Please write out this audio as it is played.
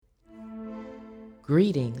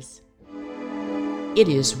Greetings. It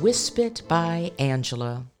is Wispit by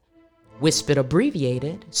Angela. Wispit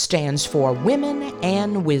abbreviated stands for Women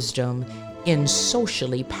and Wisdom in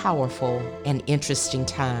Socially Powerful and Interesting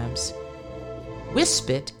Times.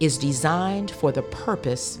 Wispit is designed for the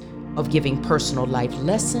purpose of giving personal life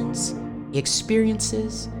lessons,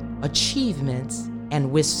 experiences, achievements,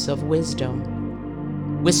 and wisps of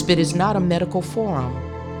wisdom. Wispit is not a medical forum,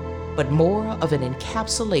 but more of an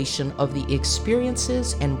encapsulation of the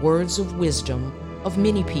experiences and words of wisdom of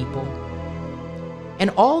many people. And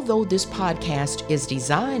although this podcast is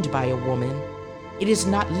designed by a woman, it is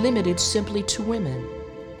not limited simply to women.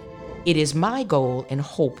 It is my goal and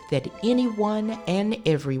hope that anyone and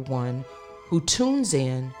everyone who tunes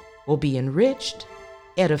in will be enriched,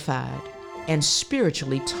 edified, and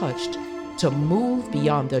spiritually touched to move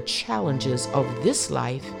beyond the challenges of this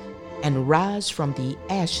life and rise from the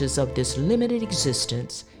ashes of this limited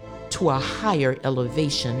existence to a higher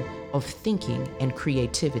elevation of thinking and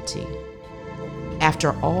creativity.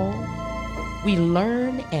 After all, we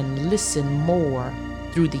learn and listen more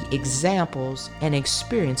through the examples and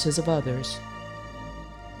experiences of others.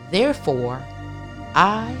 Therefore,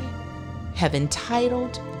 I have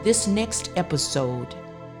entitled this next episode,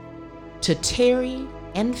 To Terry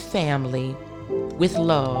and Family with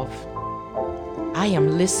Love. I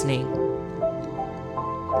am listening,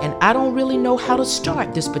 and I don't really know how to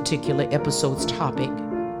start this particular episode's topic,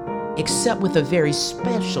 except with a very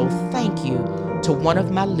special thank you to one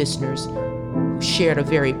of my listeners who shared a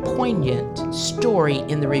very poignant story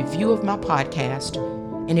in the review of my podcast,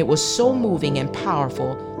 and it was so moving and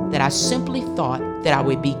powerful that I simply thought that I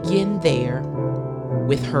would begin there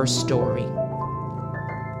with her story.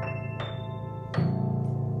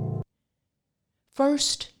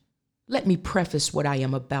 First, let me preface what I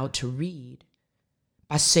am about to read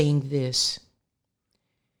by saying this.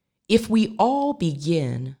 If we all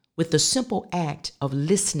begin with the simple act of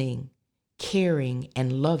listening, caring,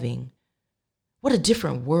 and loving, what a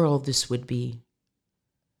different world this would be.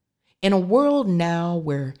 In a world now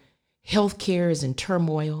where healthcare is in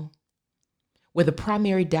turmoil, where the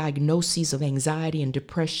primary diagnoses of anxiety and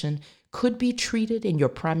depression could be treated in your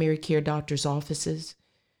primary care doctor's offices,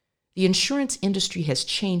 the insurance industry has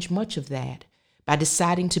changed much of that by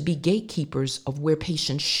deciding to be gatekeepers of where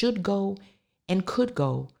patients should go and could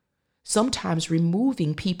go, sometimes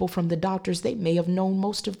removing people from the doctors they may have known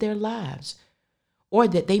most of their lives or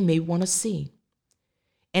that they may want to see.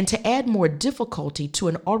 And to add more difficulty to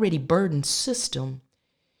an already burdened system,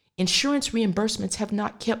 insurance reimbursements have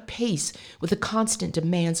not kept pace with the constant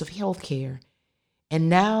demands of healthcare. And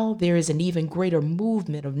now there is an even greater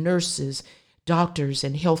movement of nurses, doctors,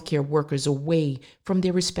 and healthcare workers away from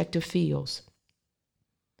their respective fields.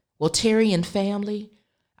 Well, Terry and family,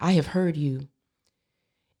 I have heard you.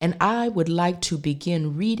 And I would like to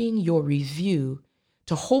begin reading your review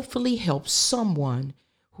to hopefully help someone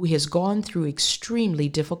who has gone through extremely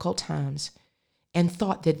difficult times and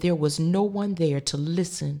thought that there was no one there to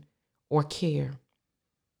listen or care.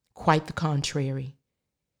 Quite the contrary.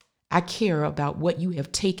 I care about what you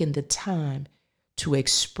have taken the time to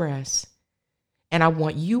express. And I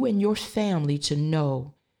want you and your family to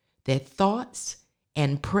know that thoughts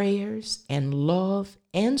and prayers and love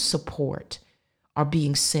and support are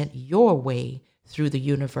being sent your way through the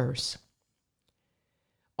universe.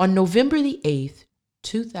 On November the 8th,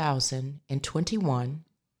 2021,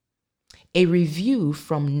 a review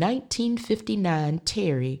from 1959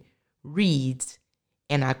 Terry reads,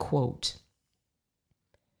 and I quote,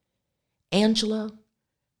 Angela,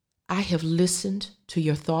 I have listened to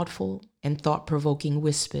your thoughtful and thought-provoking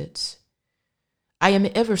whispers. I am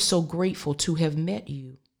ever so grateful to have met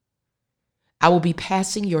you. I will be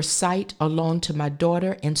passing your site along to my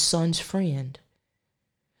daughter and son's friend.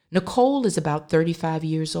 Nicole is about 35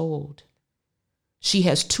 years old. She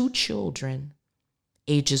has 2 children,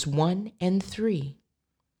 ages 1 and 3.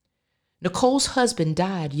 Nicole's husband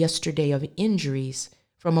died yesterday of injuries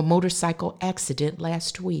from a motorcycle accident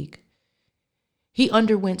last week. He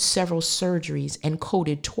underwent several surgeries and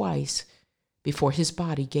coded twice before his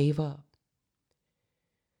body gave up.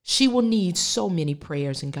 She will need so many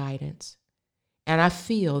prayers and guidance, and I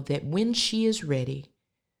feel that when she is ready,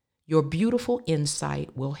 your beautiful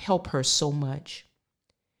insight will help her so much.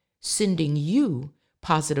 Sending you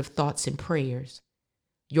positive thoughts and prayers,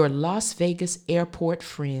 your Las Vegas airport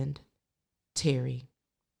friend, Terry.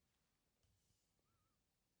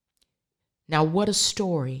 Now, what a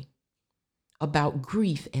story about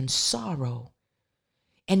grief and sorrow.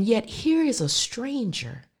 And yet here is a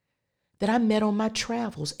stranger that I met on my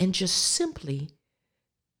travels and just simply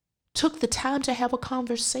took the time to have a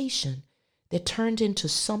conversation that turned into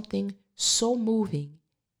something so moving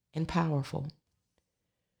and powerful.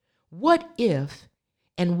 What if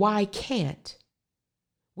and why can't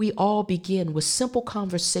we all begin with simple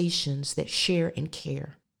conversations that share and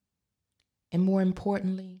care? And more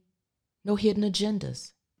importantly, no hidden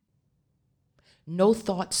agendas. No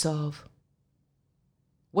thoughts of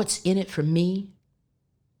what's in it for me.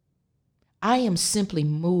 I am simply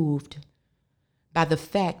moved by the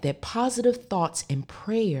fact that positive thoughts and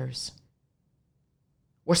prayers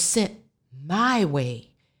were sent my way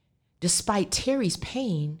despite Terry's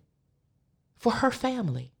pain for her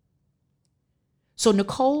family. So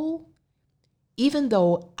Nicole, even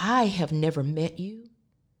though I have never met you,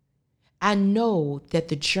 I know that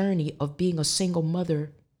the journey of being a single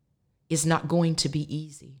mother is not going to be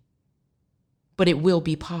easy, but it will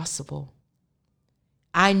be possible.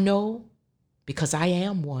 I know because I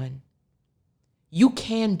am one. You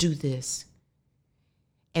can do this.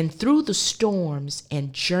 And through the storms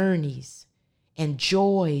and journeys and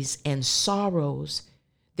joys and sorrows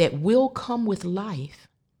that will come with life,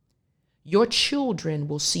 your children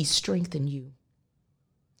will see strength in you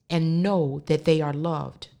and know that they are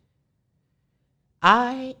loved.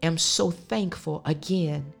 I am so thankful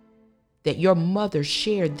again that your mother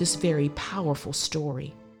shared this very powerful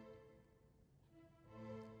story.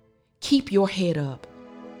 Keep your head up,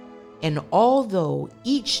 and although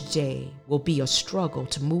each day will be a struggle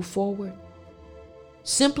to move forward,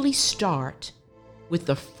 simply start with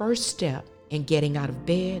the first step in getting out of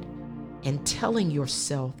bed and telling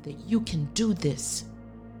yourself that you can do this.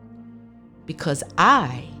 Because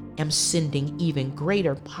I am sending even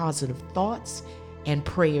greater positive thoughts and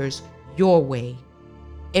prayers your way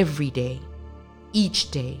every day, each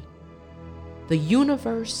day. The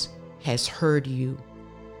universe has heard you,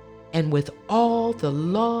 and with all the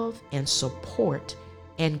love and support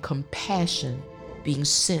and compassion being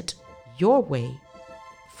sent your way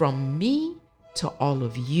from me to all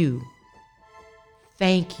of you,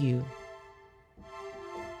 thank you,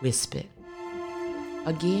 Whispered.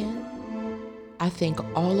 Again, I thank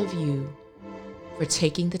all of you for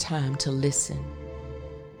taking the time to listen,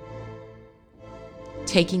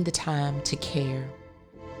 taking the time to care.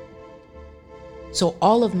 So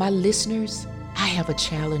all of my listeners, I have a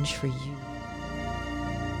challenge for you.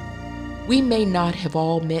 We may not have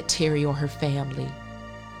all met Terry or her family,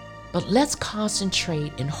 but let's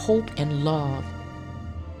concentrate in hope and love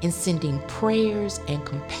in sending prayers and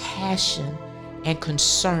compassion and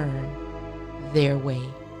concern their way.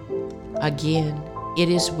 Again, it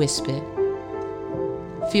is Whispered.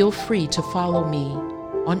 Feel free to follow me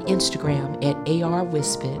on Instagram at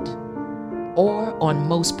ARWhispered or on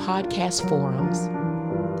most podcast forums.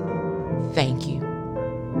 Thank you.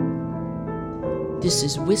 This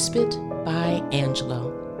is Whispered by Angela.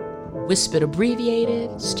 Whispered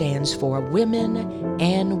abbreviated stands for Women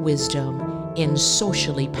and Wisdom in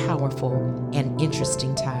Socially Powerful and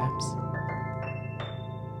Interesting Times.